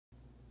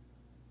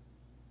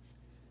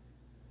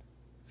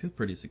feel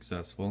pretty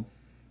successful.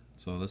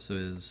 So this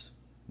is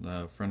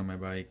the front of my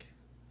bike,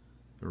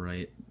 the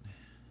right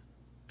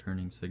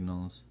turning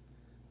signals,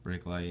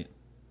 brake light,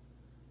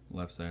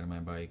 left side of my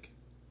bike,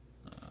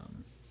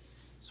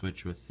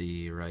 switch with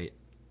the right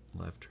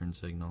left turn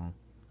signal,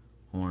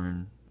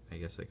 horn. I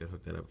guess I could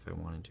hook that up if I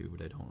wanted to,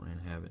 but I don't really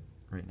have it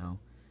right now.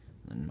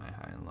 And then my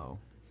high and low.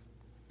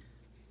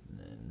 And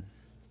then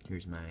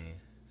here's my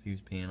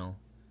fuse panel.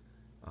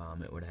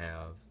 It would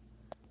have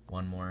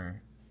one more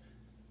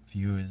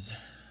fuse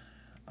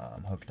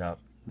hooked up,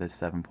 this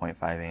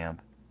 7.5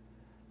 amp,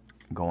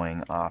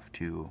 going off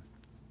to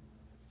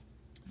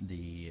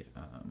the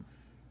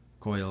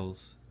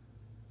coils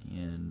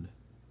and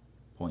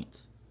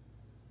points,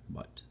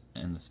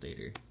 and the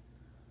stator.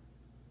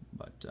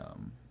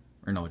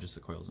 Or no, just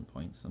the coils and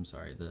points. I'm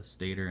sorry, the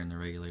stator and the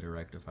regulator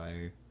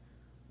rectifier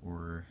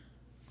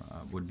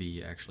would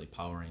be actually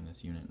powering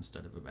this unit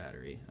instead of a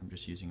battery. I'm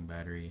just using a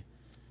battery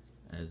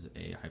as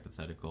a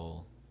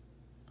hypothetical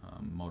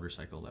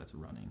motorcycle that's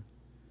running.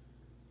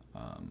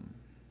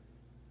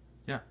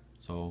 Yeah,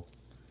 so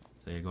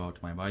say I go out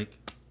to my bike,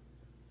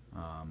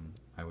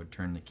 I would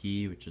turn the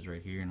key, which is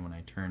right here, and when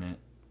I turn it,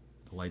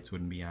 the lights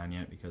wouldn't be on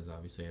yet because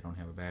obviously I don't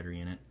have a battery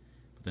in it.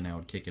 But then I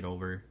would kick it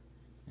over,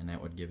 and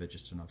that would give it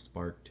just enough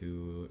spark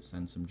to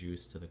send some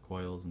juice to the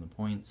coils and the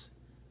points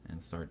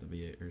and start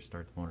the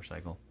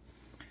motorcycle.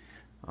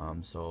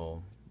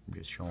 So I'm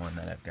just showing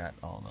that I've got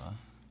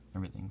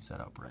everything set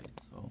up right.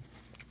 So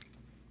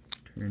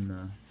turn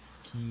the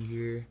key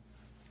here,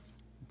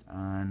 it's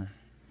on.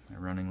 My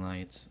running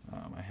lights,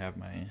 I have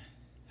my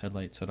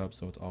headlight set up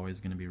so it's always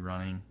going to be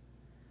running.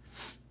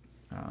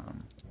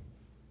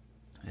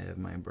 I have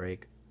my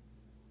brake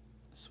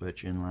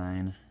switch in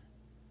line,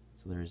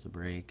 so there's the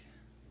brake.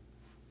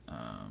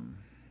 I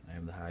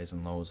have the highs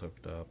and lows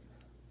hooked up.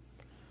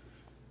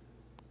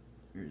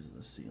 Here's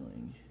the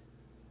ceiling.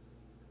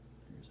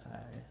 Here's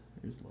high,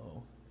 here's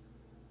low.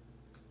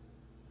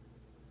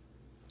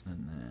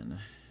 And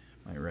then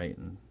my right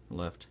and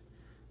left,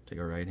 take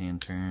a right hand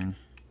turn.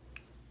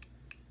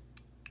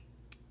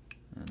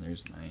 And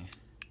there's my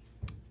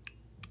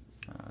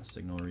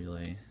signal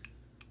relay.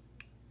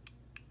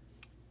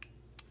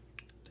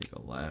 Take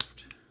a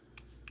left.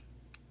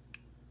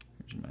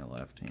 Here's my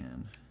left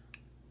hand.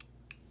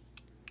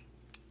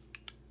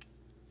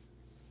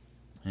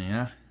 And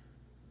yeah,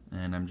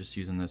 and I'm just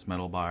using this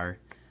metal bar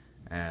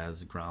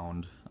as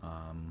ground.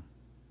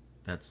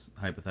 That's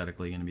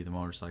hypothetically going to be the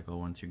motorcycle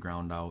once you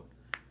ground out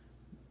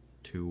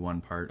to one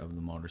part of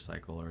the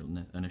motorcycle, or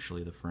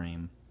initially the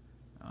frame.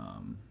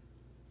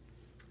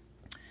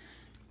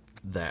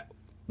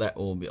 That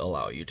will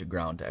allow you to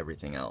ground to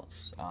everything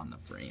else on the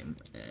frame,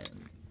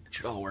 and it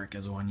should all work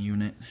as one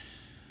unit.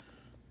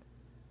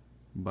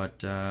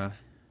 But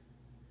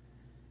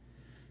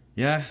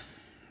yeah,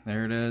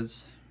 there it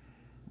is.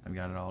 I've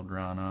got it all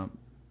drawn up.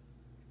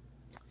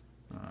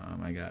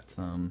 I got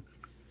some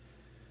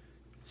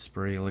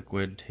spray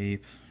liquid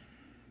tape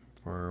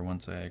for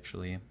once I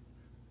actually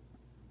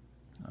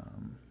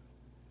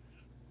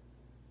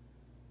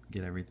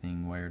get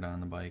everything wired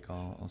on the bike.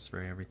 I'll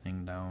spray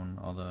everything down,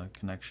 all the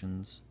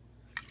connections.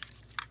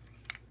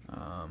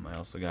 I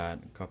also got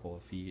a couple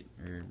of feet,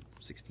 or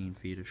 16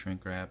 feet of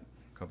shrink wrap,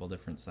 a couple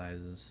different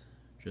sizes.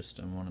 Just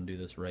I want to do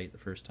this right the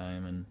first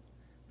time and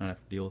not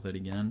have to deal with it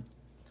again.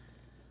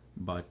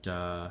 But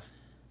I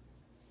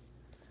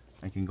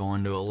can go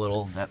into a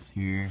little depth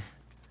here.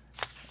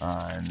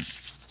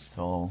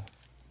 So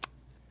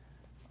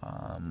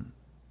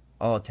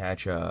I'll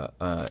attach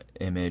a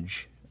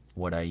image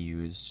what I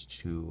used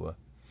to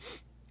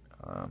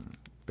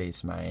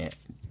base my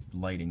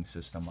lighting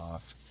system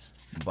off,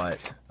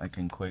 but I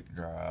can quick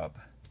draw up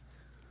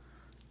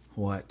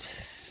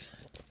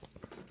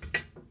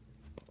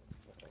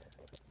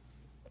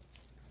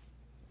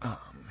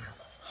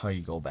how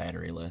you go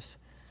batteryless.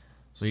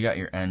 So you got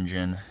your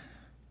engine.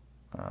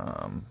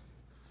 I'm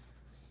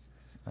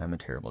a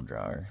terrible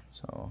drawer,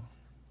 so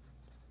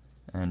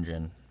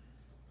engine.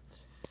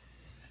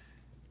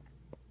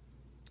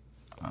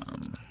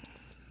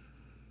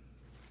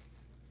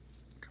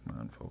 Come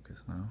on,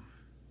 focus now.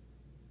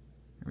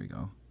 Here we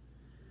go.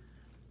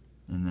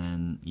 And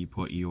then you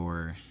put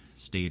your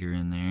stator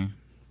in there.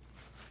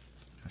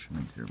 Gosh, I'm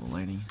in terrible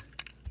lighting.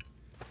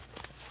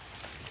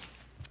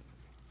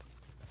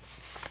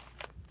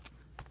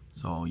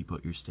 So you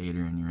put your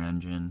stator in your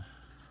engine.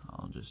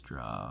 I'll just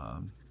draw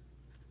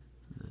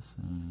this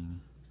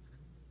thing.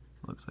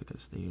 Looks like a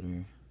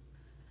stator.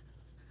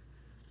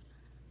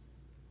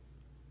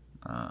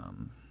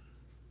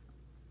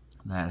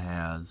 That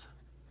has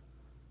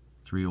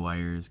 3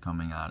 wires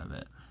coming out of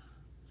it.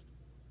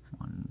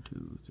 1,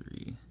 2,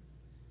 3.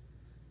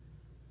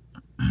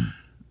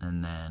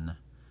 And then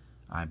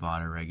I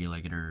bought a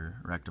regulator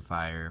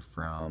rectifier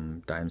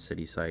from Dime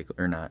City Cycle,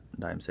 or not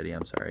Dime City,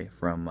 I'm sorry,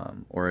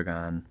 from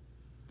Oregon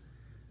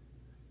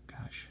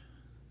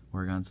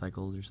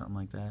Cycles or something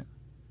like that.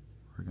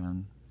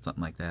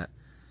 Something like that.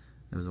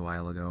 It was a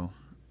while ago.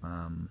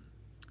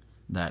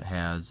 That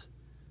has,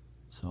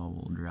 so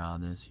we'll draw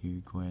this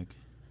here quick.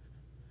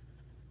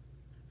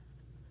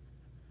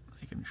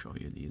 can show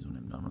you these when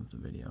I'm done with the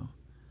video.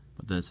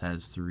 But this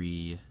has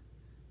 3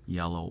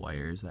 yellow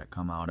wires that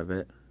come out of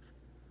it,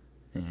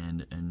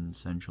 and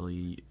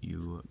essentially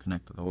you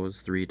connect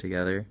those 3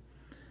 together,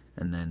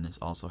 and then this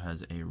also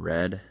has a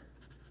red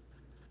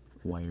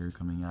wire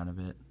coming out of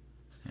it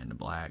and a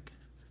black.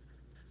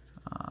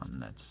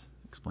 That's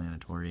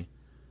explanatory,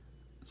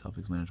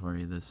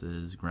 self-explanatory. This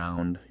is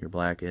ground, your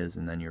black is,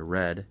 and then your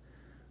red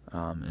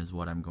is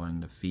what I'm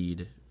going to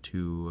feed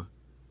to.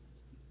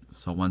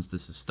 So once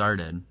this is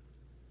started,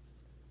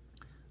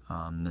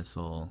 this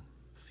will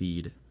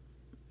feed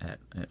at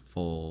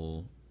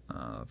full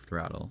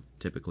throttle,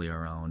 typically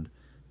around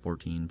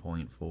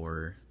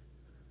 14.4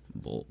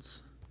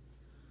 volts.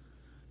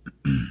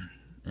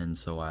 And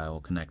so I'll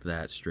connect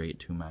that straight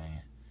to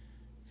my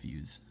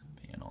fuse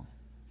panel.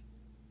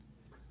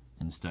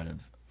 Instead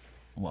of,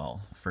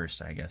 well,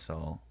 first I guess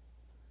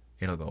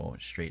it'll go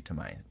straight to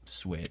my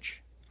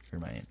switch for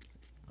my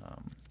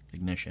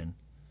ignition,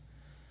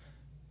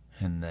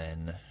 and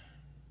then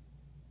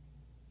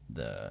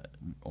the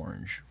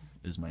orange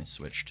is my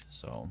switched.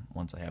 So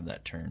once I have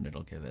that turned,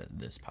 it'll give it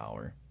this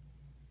power.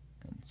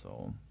 And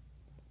so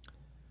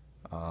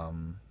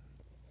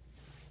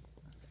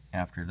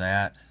after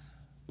that,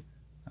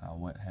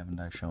 what haven't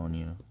I shown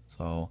you?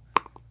 So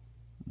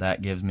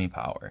that gives me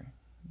power.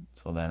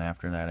 So then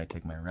after that, I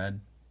take my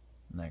red,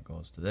 and that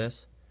goes to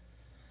this,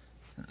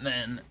 and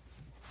then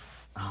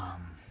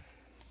I'm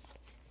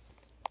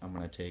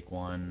gonna take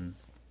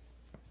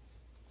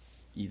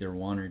either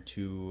one or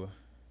two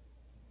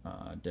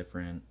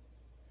different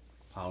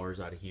powers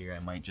out of here. I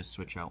might just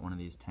switch out one of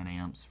these 10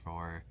 amps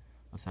for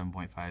a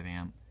 7.5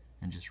 amp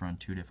and just run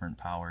 2 different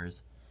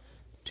powers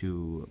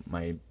to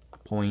my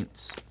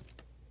points,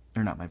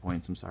 or not my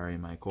points, I'm sorry,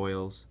 my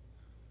coils.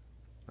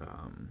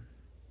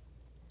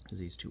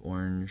 These 2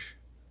 orange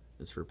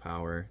is for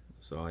power,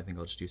 so I think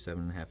I'll just do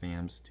 7.5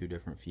 amps, 2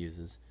 different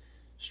fuses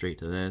straight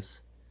to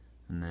this,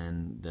 and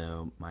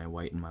then my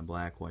white and my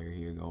black wire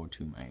here go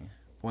to my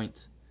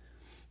points.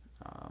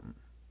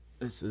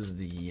 This is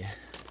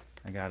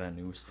I got a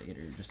new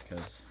stator just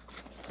because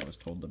I was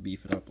told to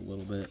beef it up a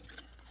little bit.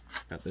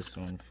 Got this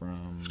one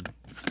from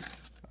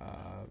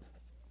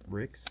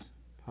Rick's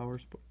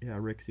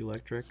Rick's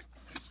Electric.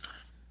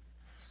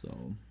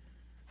 So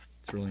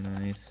it's really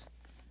nice.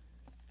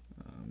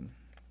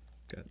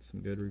 Got some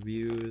good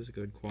reviews,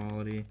 good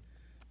quality.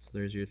 So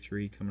there's your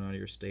 3 coming out of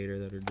your stator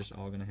that are just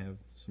all gonna have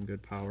some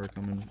good power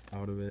coming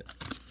out of it.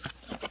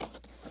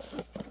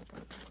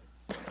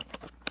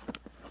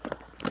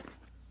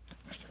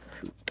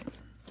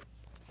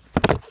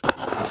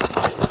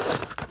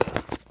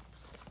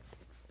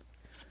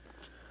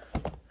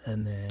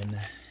 And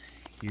then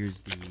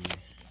here's the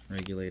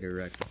regulator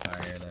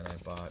rectifier that I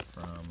bought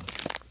from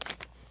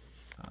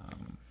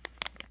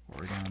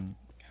Oregon.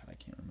 God, I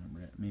can't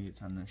remember it. Maybe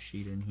it's on this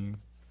sheet in here.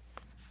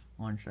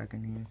 1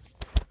 second here.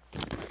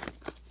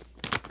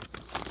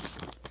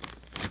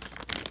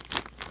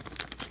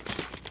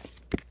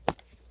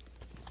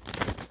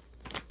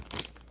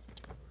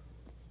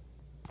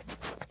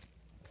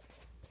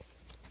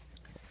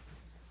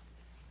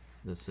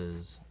 This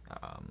is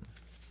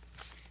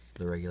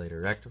the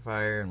regulator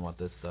rectifier, and what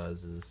this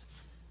does is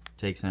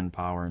takes in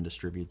power and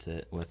distributes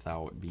it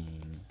without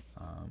being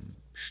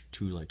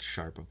too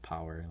sharp of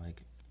power,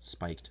 like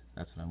spiked.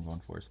 That's what I'm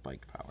going for,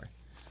 spiked power.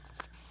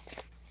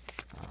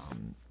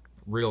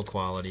 Real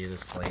quality.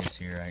 This place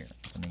here,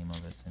 the name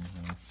of it's in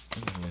here.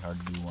 This is really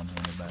hard to do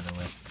one-handed, by the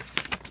way.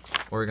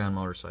 Oregon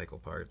Motorcycle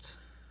Parts.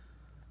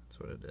 That's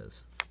what it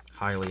is.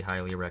 Highly,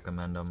 highly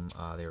recommend them.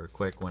 They were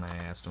quick when I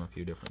asked them a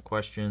few different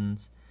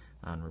questions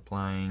on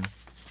replying.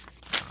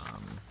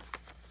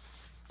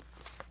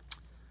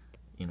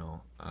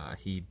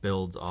 He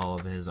builds all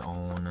of his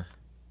own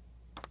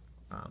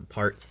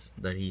parts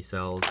that he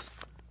sells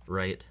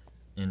right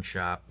in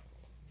shop.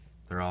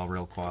 They're all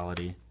real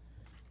quality.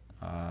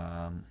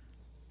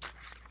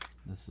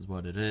 This is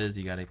what it is.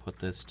 You got to put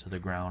this to the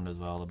ground as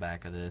well, the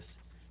back of this,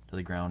 to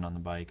the ground on the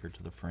bike or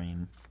to the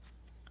frame.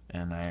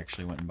 And I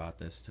actually went and bought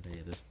this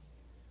today, this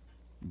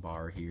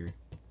bar here,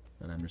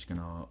 that I'm just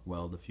gonna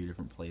weld a few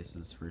different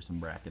places for some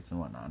brackets and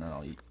whatnot,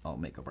 and I'll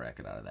make a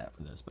bracket out of that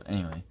for this. But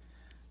anyway,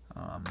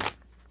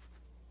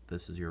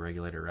 this is your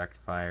regulator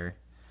rectifier.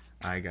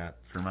 I got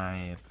for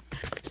my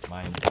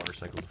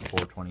motorcycle, the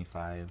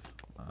 425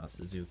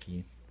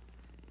 Suzuki.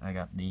 I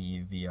got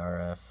the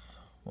VRF.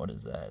 What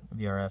is that?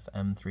 VRF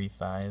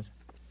M35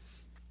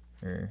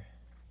 or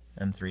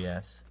M3S.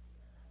 That's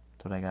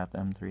what I got. The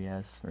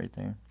M3S right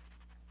there.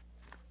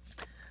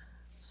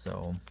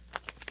 So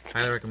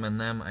highly recommend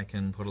them. I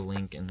can put a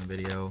link in the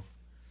video.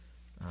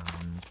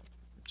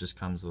 Just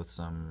comes with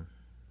some.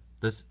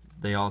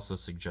 They also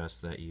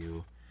suggest that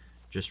you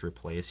just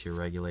replace your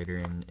regulator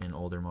in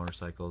older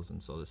motorcycles,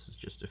 and so this is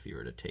just if you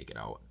were to take it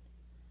out,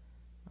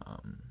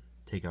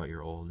 take out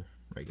your old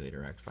regulator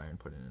rectifier and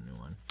put in a new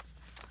one.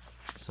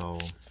 So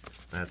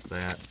that's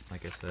that.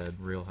 Like I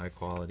said, real high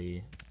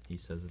quality. He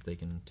says that they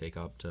can take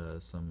up to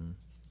some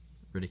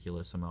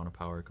ridiculous amount of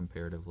power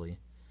comparatively.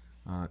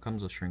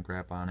 Comes with shrink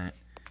wrap on it.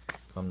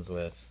 Comes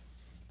with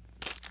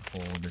a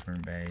whole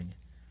different bag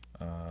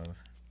of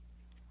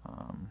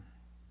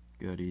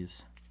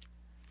goodies.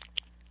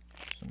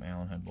 Some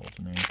Allen head bolts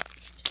in there.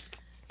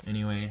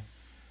 Anyway,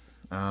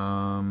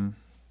 I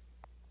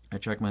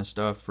check my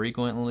stuff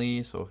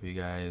frequently, so if you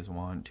guys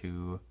want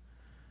to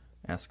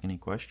ask any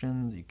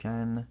questions, you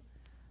can.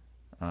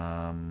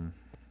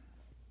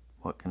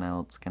 What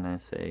else can I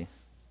say?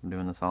 I'm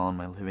doing this all in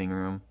my living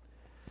room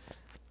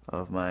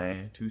of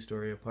my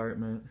 2-story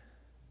apartment.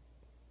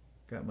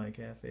 Got my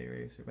cafe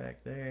racer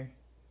back there.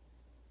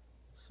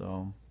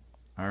 So,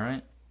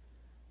 alright.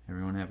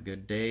 Everyone have a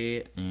good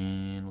day,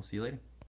 and we'll see you later.